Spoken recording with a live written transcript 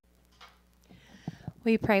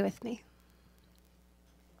Will you pray with me?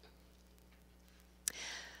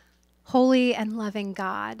 Holy and loving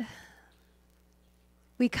God,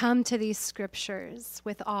 we come to these scriptures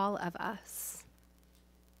with all of us.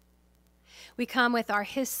 We come with our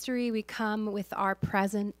history. We come with our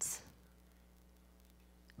present.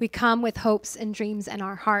 We come with hopes and dreams in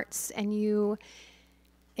our hearts, and you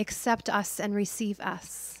accept us and receive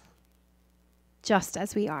us just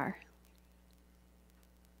as we are.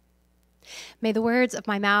 May the words of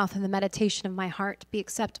my mouth and the meditation of my heart be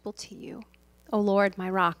acceptable to you, O Lord, my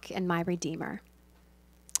rock and my redeemer.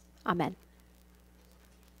 Amen.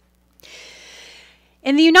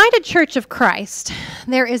 In the United Church of Christ,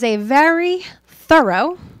 there is a very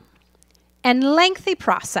thorough and lengthy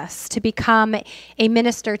process to become a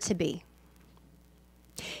minister to be.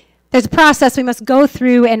 There's a process we must go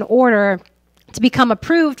through in order to become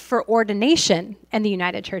approved for ordination in the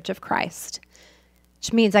United Church of Christ,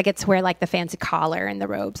 which means I get to wear like the fancy collar and the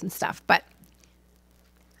robes and stuff, but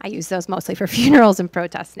I use those mostly for funerals and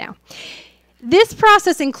protests now. This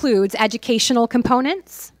process includes educational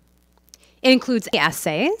components. It includes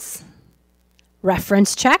essays,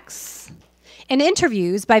 reference checks, and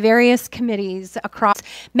interviews by various committees across,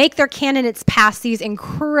 make their candidates pass these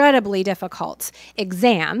incredibly difficult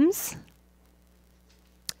exams.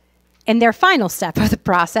 In their final step of the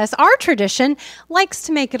process, our tradition likes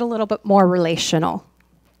to make it a little bit more relational.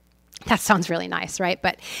 That sounds really nice, right?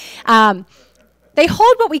 But they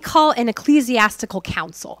hold what we call an ecclesiastical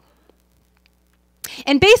council.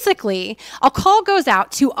 And basically, a call goes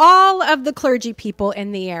out to all of the clergy people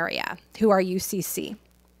in the area who are UCC.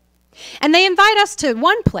 And they invite us to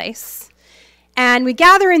one place, and we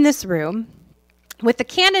gather in this room with the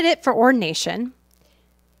candidate for ordination.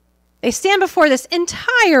 They stand before this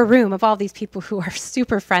entire room of all these people who are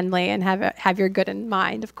super friendly and have your good in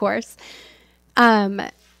mind, of course.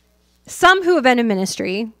 Some who have been in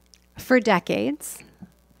ministry for decades.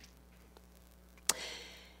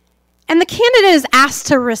 And the candidate is asked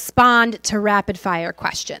to respond to rapid fire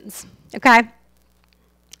questions, okay?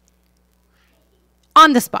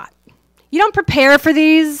 On the spot. You don't prepare for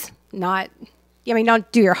these,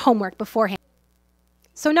 don't do your homework beforehand.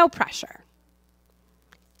 So no pressure.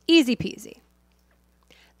 Easy peasy.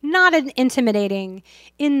 Not intimidating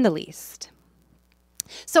in the least.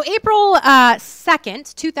 So April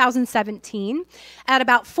 2nd, 2017, at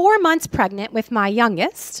about 4 months pregnant with my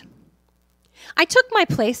youngest, I took my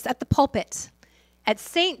place at the pulpit at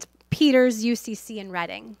St. Peter's UCC in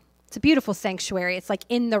Reading. It's a beautiful sanctuary. It's like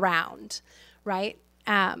in the round, right?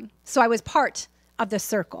 So I was part of the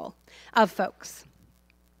circle of folks.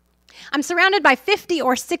 I'm surrounded by 50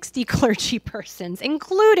 or 60 clergy persons,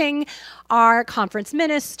 including our conference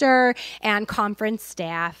minister and conference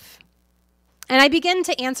staff. And I begin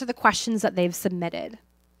to answer the questions that they've submitted.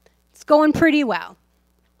 It's going pretty well.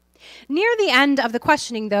 Near the end of the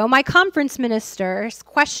questioning, though, my conference minister's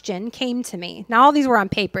question came to me. Now, all these were on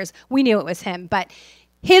papers. We knew it was him, but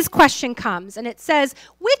his question comes, and it says,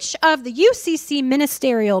 which of the UCC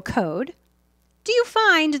ministerial code do you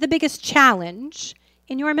find the biggest challenge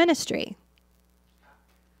in your ministry?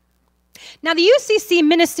 Now, the UCC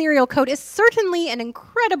Ministerial Code is certainly an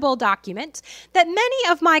incredible document that many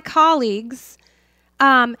of my colleagues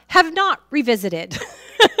have not revisited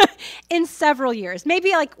in several years.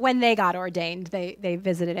 Maybe like when they got ordained, they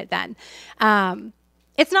visited it then.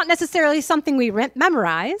 It's not necessarily something we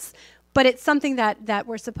memorize, but it's something that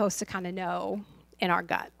we're supposed to kind of know in our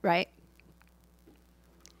gut, right?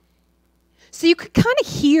 So you could kind of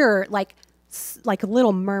hear like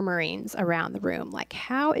little murmurings around the room, like,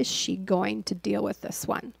 how is she going to deal with this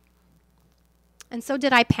one? And so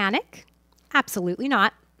did I panic? Absolutely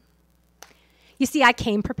not. You see, I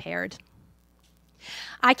came prepared.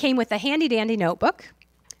 I came with a handy-dandy notebook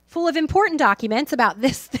full of important documents about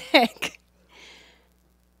this thick,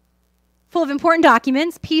 full of important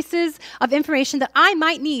documents, pieces of information that I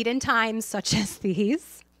might need in times such as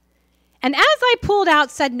these. And as I pulled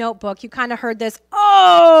out said notebook, you kind of heard this,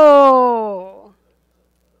 oh,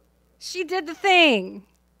 she did the thing.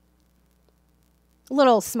 A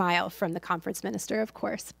little smile from the conference minister, of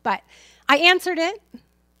course, but I answered it.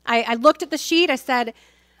 I looked at the sheet. I said,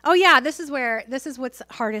 oh yeah, this is what's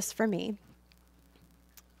hardest for me.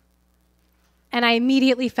 And I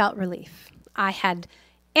immediately felt relief. I had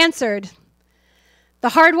answered the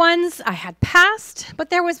hard ones. I had passed, but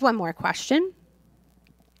there was one more question.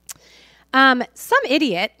 Some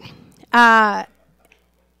idiot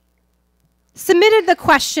submitted the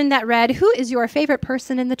question that read, who is your favorite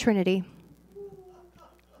person in the Trinity?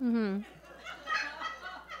 Mm-hmm.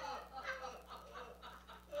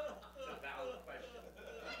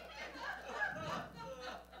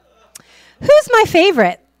 Who's my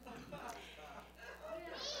favorite?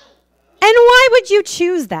 And why would you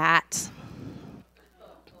choose that?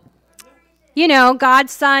 You know, God,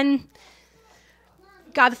 Son,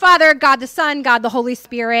 God the Father, God the Son, God the Holy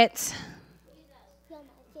Spirit.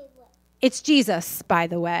 It's Jesus, by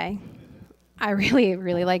the way. I really,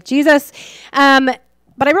 really like Jesus.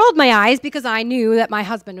 But I rolled my eyes because I knew that my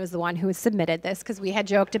husband was the one who had submitted this, because we had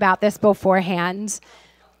joked about this beforehand.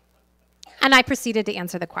 And I proceeded to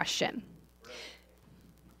answer the question.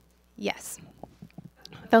 Yes.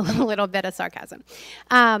 With a little bit of sarcasm.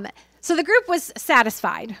 So the group was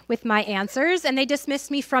satisfied with my answers, and they dismissed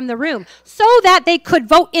me from the room so that they could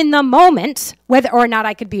vote in the moment whether or not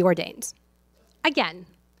I could be ordained. Again,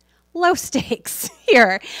 low stakes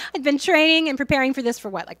here. I'd been training and preparing for this for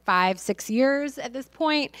 5-6 years at this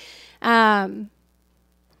point.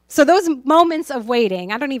 So those moments of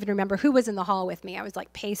waiting, I don't even remember who was in the hall with me. I was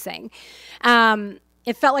pacing.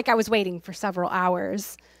 It felt like I was waiting for several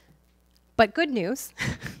hours. But good news,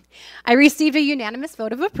 I received a unanimous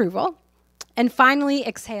vote of approval and finally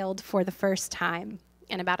exhaled for the first time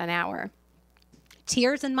in about an hour.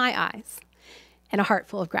 Tears in my eyes and a heart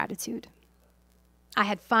full of gratitude. I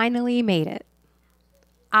had finally made it.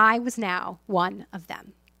 I was now one of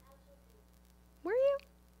them. Were you?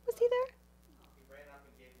 Was he there? He ran up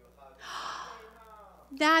and gave you a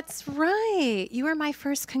hug. That's right. You were my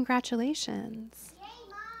first congratulations. Yay,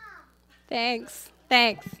 Mom!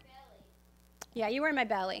 Thanks. Yeah, you were in my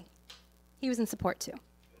belly. He was in support too.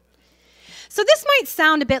 So this might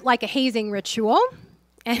sound a bit like a hazing ritual,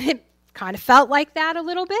 and it kind of felt like that a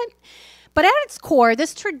little bit. But at its core,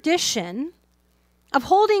 this tradition of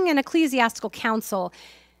holding an ecclesiastical council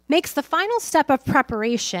makes the final step of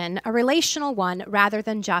preparation a relational one rather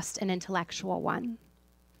than just an intellectual one.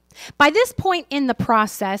 By this point in the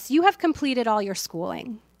process, you have completed all your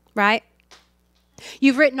schooling, right?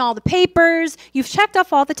 You've written all the papers, you've checked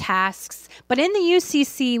off all the tasks, but in the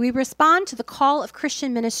UCC, we respond to the call of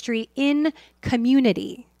Christian ministry in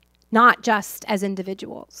community, not just as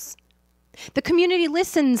individuals. The community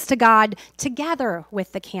listens to God together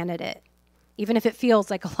with the candidate, even if it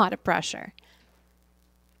feels like a lot of pressure.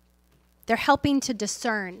 They're helping to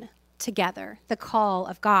discern together the call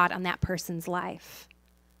of God on that person's life.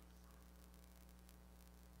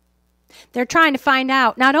 They're trying to find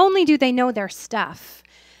out, not only do they know their stuff,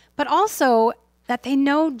 but also that they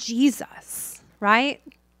know Jesus, right?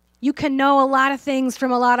 You can know a lot of things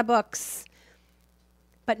from a lot of books,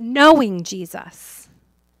 but knowing Jesus,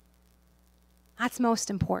 that's most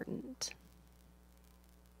important.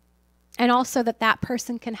 And also that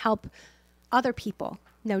person can help other people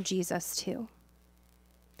know Jesus too.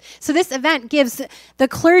 So this event gives the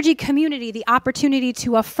clergy community the opportunity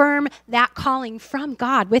to affirm that calling from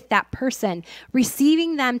God with that person,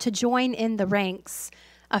 receiving them to join in the ranks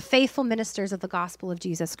of faithful ministers of the gospel of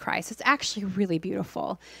Jesus Christ. It's actually a really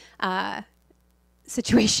beautiful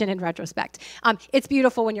situation in retrospect. It's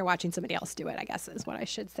beautiful when you're watching somebody else do it, I guess is what I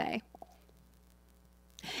should say.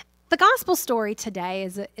 The gospel story today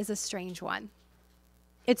is a strange one.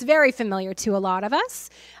 It's very familiar to a lot of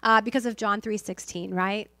us because of John 3:16,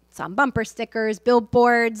 right? It's on bumper stickers,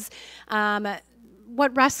 billboards.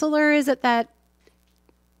 What wrestler is it that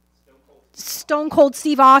Stone Cold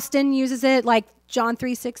Steve Austin uses it, like John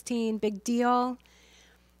 3:16, big deal?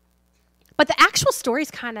 But the actual story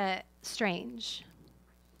is kind of strange.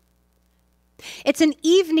 It's an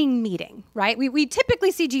evening meeting, right? We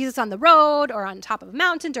typically see Jesus on the road or on top of a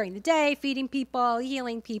mountain during the day, feeding people,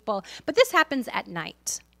 healing people. But this happens at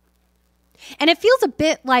night. And it feels a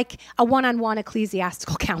bit like a one-on-one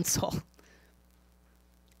ecclesiastical council.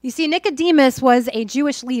 You see, Nicodemus was a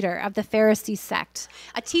Jewish leader of the Pharisee sect,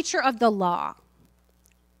 a teacher of the law,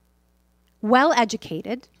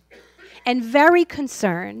 well-educated, and very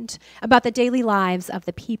concerned about the daily lives of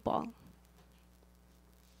the people.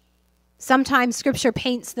 Sometimes Scripture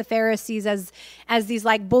paints the Pharisees as these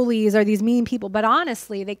bullies or these mean people, but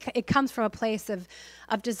honestly, it comes from a place of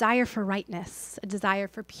desire for rightness, a desire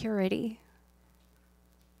for purity.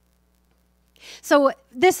 So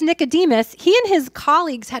this Nicodemus, he and his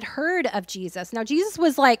colleagues had heard of Jesus. Now, Jesus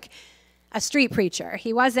was like a street preacher.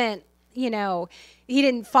 He wasn't, he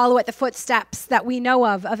didn't follow at the footsteps that we know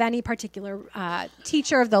of any particular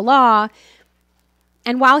teacher of the law.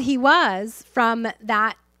 And while he was from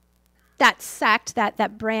that sect,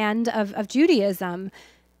 that brand of Judaism,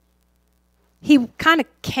 he kind of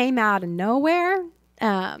came out of nowhere.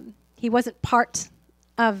 He wasn't part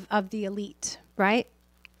of the elite, right?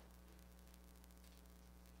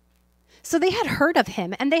 So they had heard of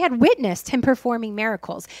him, and they had witnessed him performing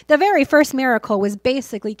miracles. The very first miracle was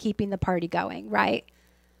basically keeping the party going, right?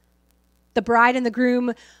 The bride and the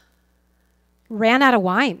groom ran out of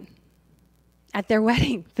wine at their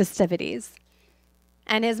wedding festivities.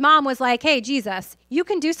 And his mom was like, hey, Jesus, you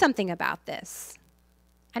can do something about this.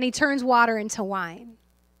 And he turns water into wine.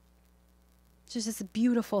 It's just this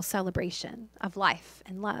beautiful celebration of life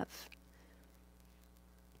and love.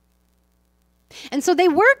 And so they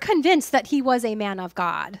were convinced that he was a man of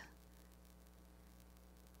God.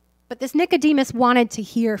 But this Nicodemus wanted to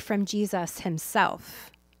hear from Jesus himself,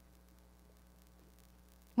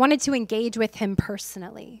 wanted to engage with him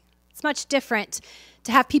personally. It's much different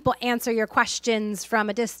to have people answer your questions from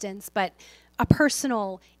a distance, but a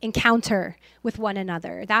personal encounter with one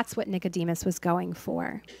another. That's what Nicodemus was going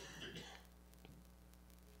for.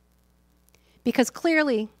 Because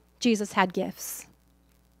clearly, Jesus had gifts.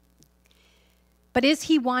 But is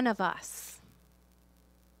he one of us?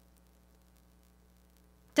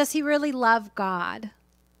 Does he really love God?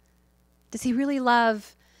 Does he really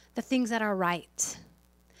love the things that are right,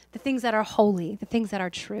 the things that are holy, the things that are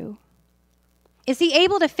true? Is he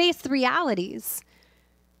able to face the realities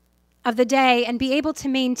of the day and be able to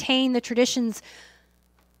maintain the traditions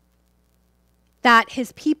that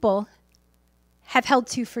his people have held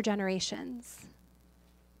to for generations?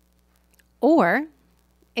 Or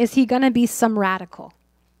is he going to be some radical?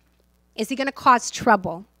 Is he going to cause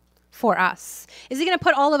trouble for us? Is he going to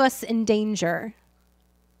put all of us in danger?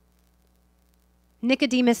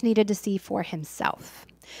 Nicodemus needed to see for himself.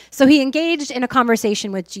 So he engaged in a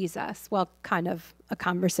conversation with Jesus. Well, kind of a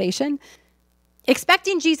conversation,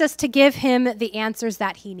 expecting Jesus to give him the answers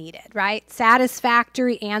that he needed, right?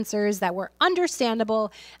 Satisfactory answers that were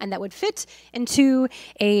understandable and that would fit into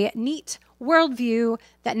a neat worldview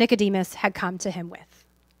that Nicodemus had come to him with.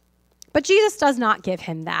 But Jesus does not give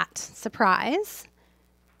him that. Surprise.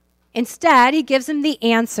 Instead, he gives him the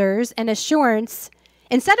answers and assurance.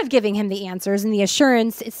 Instead of giving him the answers and the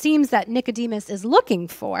assurance it seems that Nicodemus is looking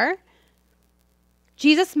for,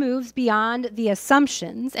 Jesus moves beyond the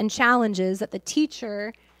assumptions and challenges the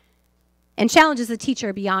teacher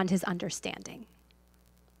beyond his understanding.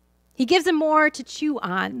 He gives him more to chew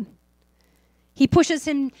on. He pushes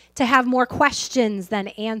him to have more questions than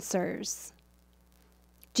answers.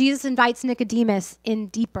 Jesus invites Nicodemus in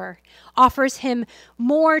deeper, offers him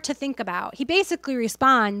more to think about. He basically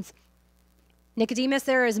responds, Nicodemus,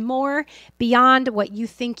 there is more beyond what you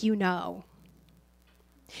think you know.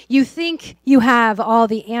 You think you have all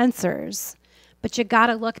the answers, but you got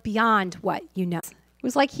to look beyond what you know. It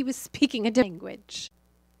was like he was speaking a different language.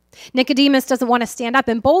 Nicodemus doesn't want to stand up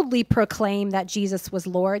and boldly proclaim that Jesus was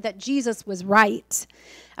Lord, that Jesus was right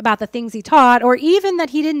about the things he taught, or even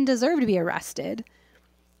that he didn't deserve to be arrested.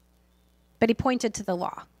 But he pointed to the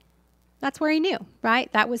law. That's where he knew,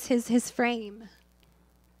 right? That was his frame.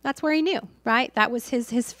 That's where he knew, right? That was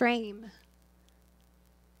his frame.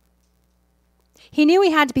 He knew he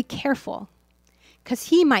had to be careful because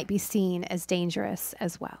he might be seen as dangerous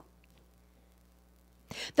as well.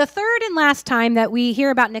 The third and last time that we hear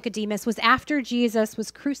about Nicodemus was after Jesus was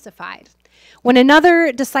crucified, when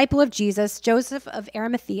another disciple of Jesus, Joseph of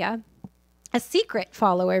Arimathea, a secret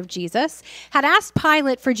follower of Jesus, had asked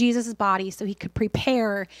Pilate for Jesus' body so he could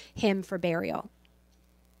prepare him for burial,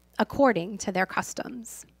 according to their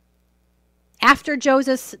customs. After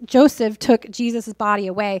Joseph took Jesus' body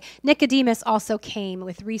away, Nicodemus also came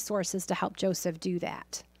with resources to help Joseph do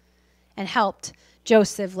that and helped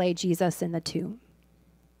Joseph lay Jesus in the tomb.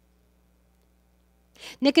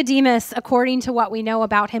 Nicodemus, according to what we know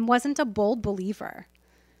about him, wasn't a bold believer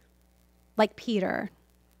like Peter,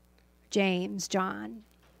 James, John,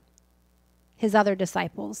 his other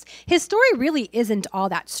disciples. His story really isn't all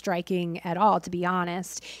that striking at all, to be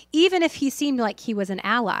honest, even if he seemed like he was an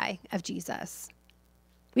ally of Jesus.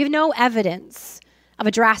 We have no evidence of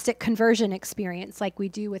a drastic conversion experience like we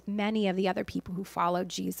do with many of the other people who followed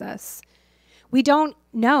Jesus. We don't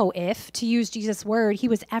know if, to use Jesus' word, he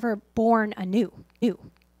was ever born anew.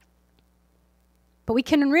 But we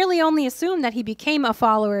can really only assume that he became a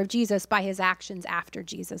follower of Jesus by his actions after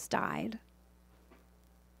Jesus died.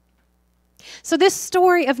 So this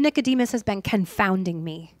story of Nicodemus has been confounding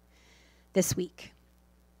me this week.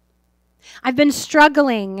 I've been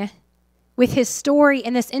struggling with his story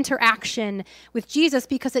and this interaction with Jesus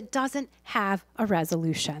because it doesn't have a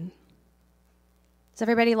resolution. Does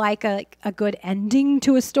everybody like a good ending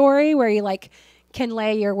to a story where you can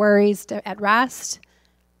lay your worries at rest?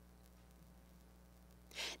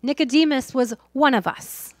 Nicodemus was one of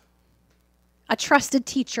us, a trusted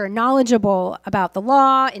teacher, knowledgeable about the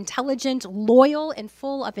law, intelligent, loyal, and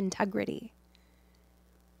full of integrity.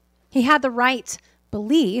 He had the right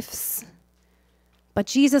beliefs, but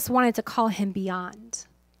Jesus wanted to call him beyond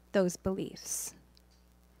those beliefs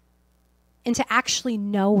into actually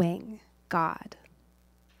knowing God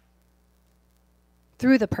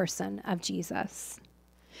through the person of Jesus.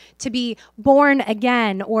 To be born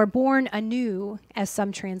again or born anew, as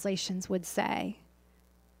some translations would say,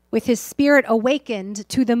 with his spirit awakened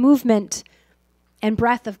to the movement and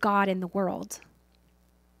breath of God in the world.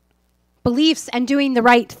 Beliefs and doing the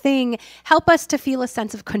right thing help us to feel a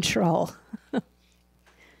sense of control.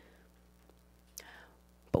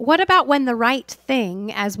 But what about when the right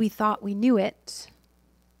thing, as we thought we knew it,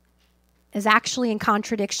 is actually in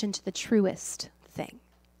contradiction to the truest thing?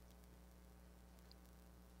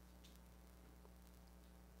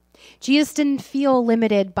 Jesus didn't feel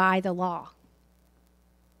limited by the law.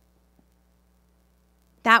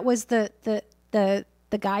 That was the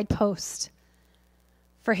guidepost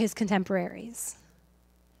for his contemporaries.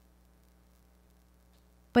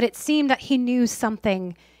 But it seemed that he knew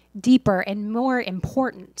something deeper and more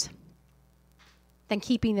important than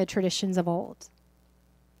keeping the traditions of old.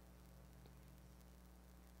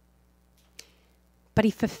 But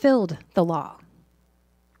he fulfilled the law.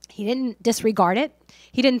 He didn't disregard it.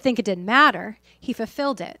 He didn't think it didn't matter. He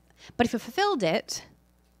fulfilled it. But if he fulfilled it,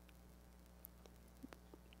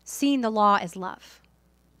 seeing the law as love.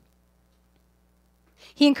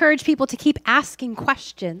 He encouraged people to keep asking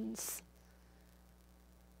questions,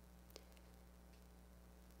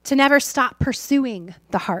 to never stop pursuing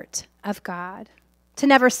the heart of God, to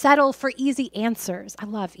never settle for easy answers. I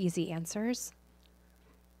love easy answers.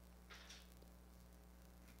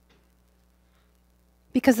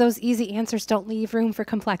 Because those easy answers don't leave room for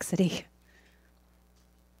complexity,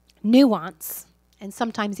 nuance, and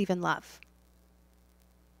sometimes even love.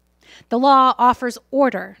 The law offers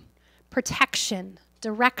order, protection,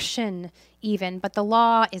 direction even, but the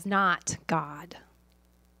law is not God.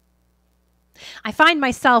 I find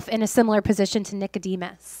myself in a similar position to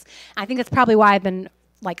Nicodemus. I think that's probably why I've been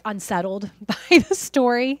unsettled by the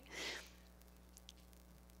story.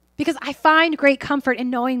 Because I find great comfort in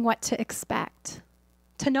knowing what to expect,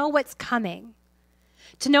 to know what's coming,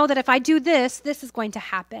 to know that if I do this, this is going to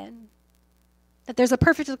happen, that there's a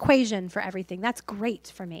perfect equation for everything. That's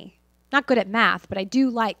great for me. Not good at math, but I do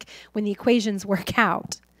like when the equations work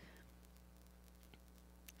out.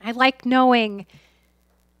 I like knowing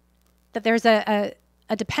that there's a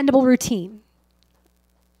dependable routine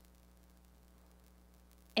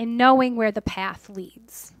and knowing where the path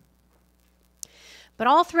leads. But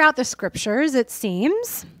all throughout the scriptures, it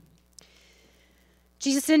seems,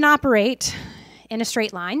 Jesus didn't operate in a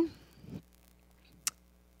straight line,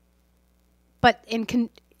 but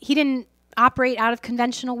he didn't operate out of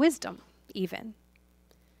conventional wisdom even.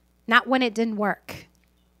 Not when it didn't work.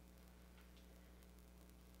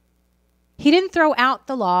 He didn't throw out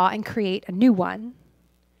the law and create a new one.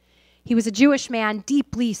 He was a Jewish man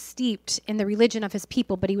deeply steeped in the religion of his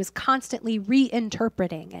people, but he was constantly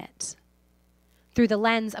reinterpreting it through the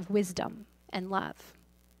lens of wisdom and love.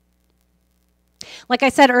 Like I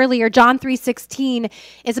said earlier, John 3:16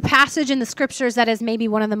 is a passage in the scriptures that is maybe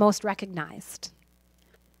one of the most recognized,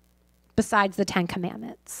 besides the Ten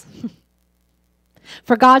Commandments.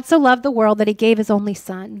 For God so loved the world that he gave his only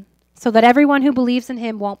Son, so that everyone who believes in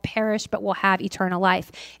him won't perish but will have eternal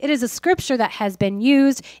life. It is a scripture that has been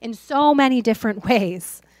used in so many different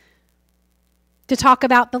ways to talk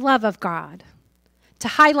about the love of God, to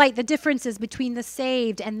highlight the differences between the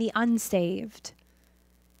saved and the unsaved.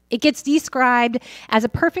 It gets described as a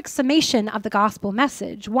perfect summation of the gospel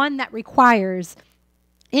message, one that requires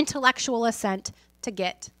intellectual assent to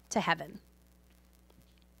get to heaven.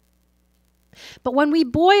 But when we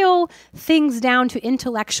boil things down to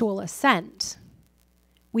intellectual assent,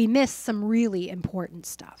 we miss some really important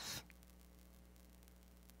stuff.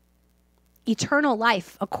 Eternal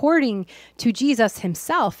life, according to Jesus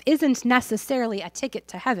himself, isn't necessarily a ticket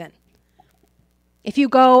to heaven. If you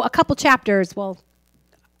go a couple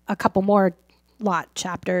more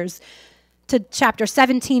chapters, to chapter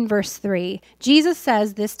 17, verse 3, Jesus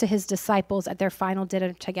says this to his disciples at their final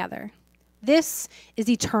dinner together. This is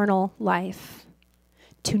eternal life,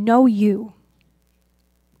 to know you,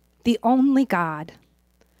 the only God,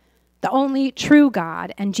 the only true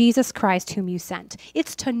God, and Jesus Christ whom you sent.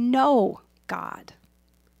 It's to know God,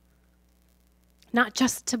 not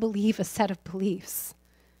just to believe a set of beliefs.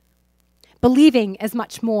 Believing is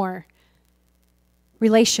much more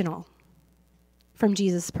relational from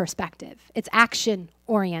Jesus' perspective. It's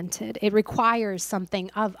action-oriented. It requires something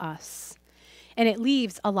of us. And it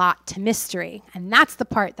leaves a lot to mystery. And that's the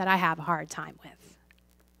part that I have a hard time with.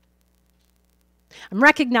 I'm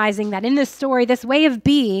recognizing that in this story, this way of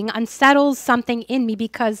being unsettles something in me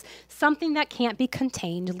because something that can't be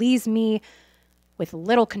contained leaves me with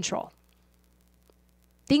little control.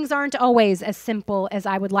 Things aren't always as simple as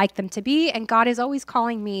I would like them to be, and God is always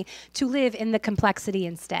calling me to live in the complexity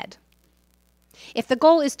instead. If the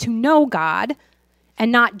goal is to know God and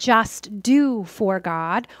not just do for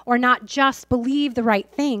God or not just believe the right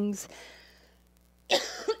things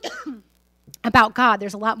about God,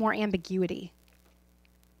 there's a lot more ambiguity.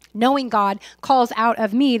 Knowing God calls out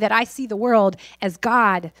of me that I see the world as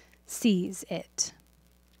God sees it.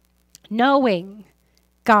 Knowing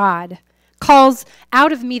God calls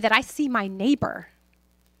out of me that I see my neighbor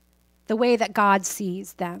the way that God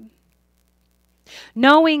sees them.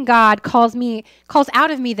 Knowing God calls out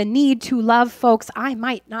of me the need to love folks I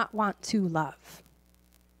might not want to love.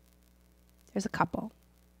 There's a couple.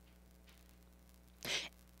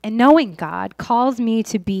 And knowing God calls me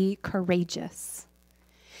to be courageous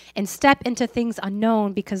and step into things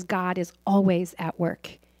unknown because God is always at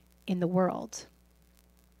work in the world.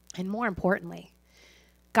 And more importantly,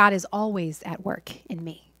 God is always at work in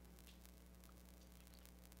me.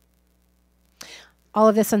 All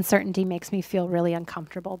of this uncertainty makes me feel really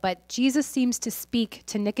uncomfortable, but Jesus seems to speak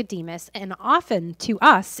to Nicodemus and often to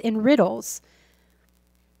us in riddles.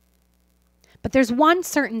 But there's one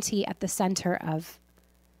certainty at the center of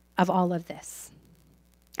all of this.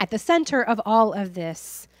 At the center of all of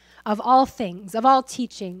this, of all things, of all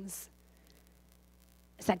teachings,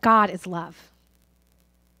 is that God is love.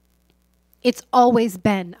 It's always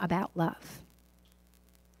been about love.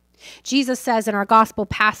 Jesus says in our gospel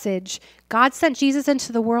passage, God sent Jesus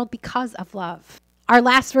into the world because of love. Our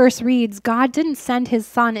last verse reads, God didn't send his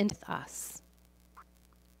son into us.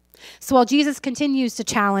 So while Jesus continues to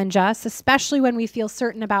challenge us, especially when we feel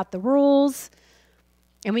certain about the rules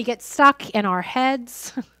and we get stuck in our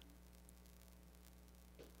heads,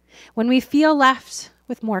 when we feel left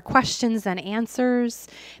with more questions than answers,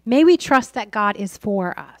 may we trust that God is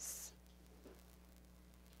for us.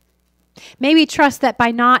 May we trust that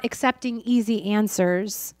by not accepting easy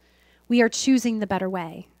answers, we are choosing the better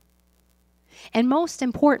way. And most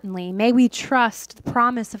importantly, may we trust the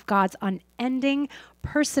promise of God's unending,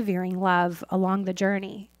 persevering love along the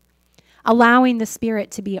journey, allowing the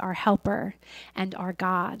Spirit to be our helper and our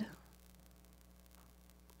God.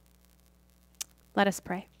 Let us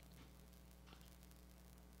pray.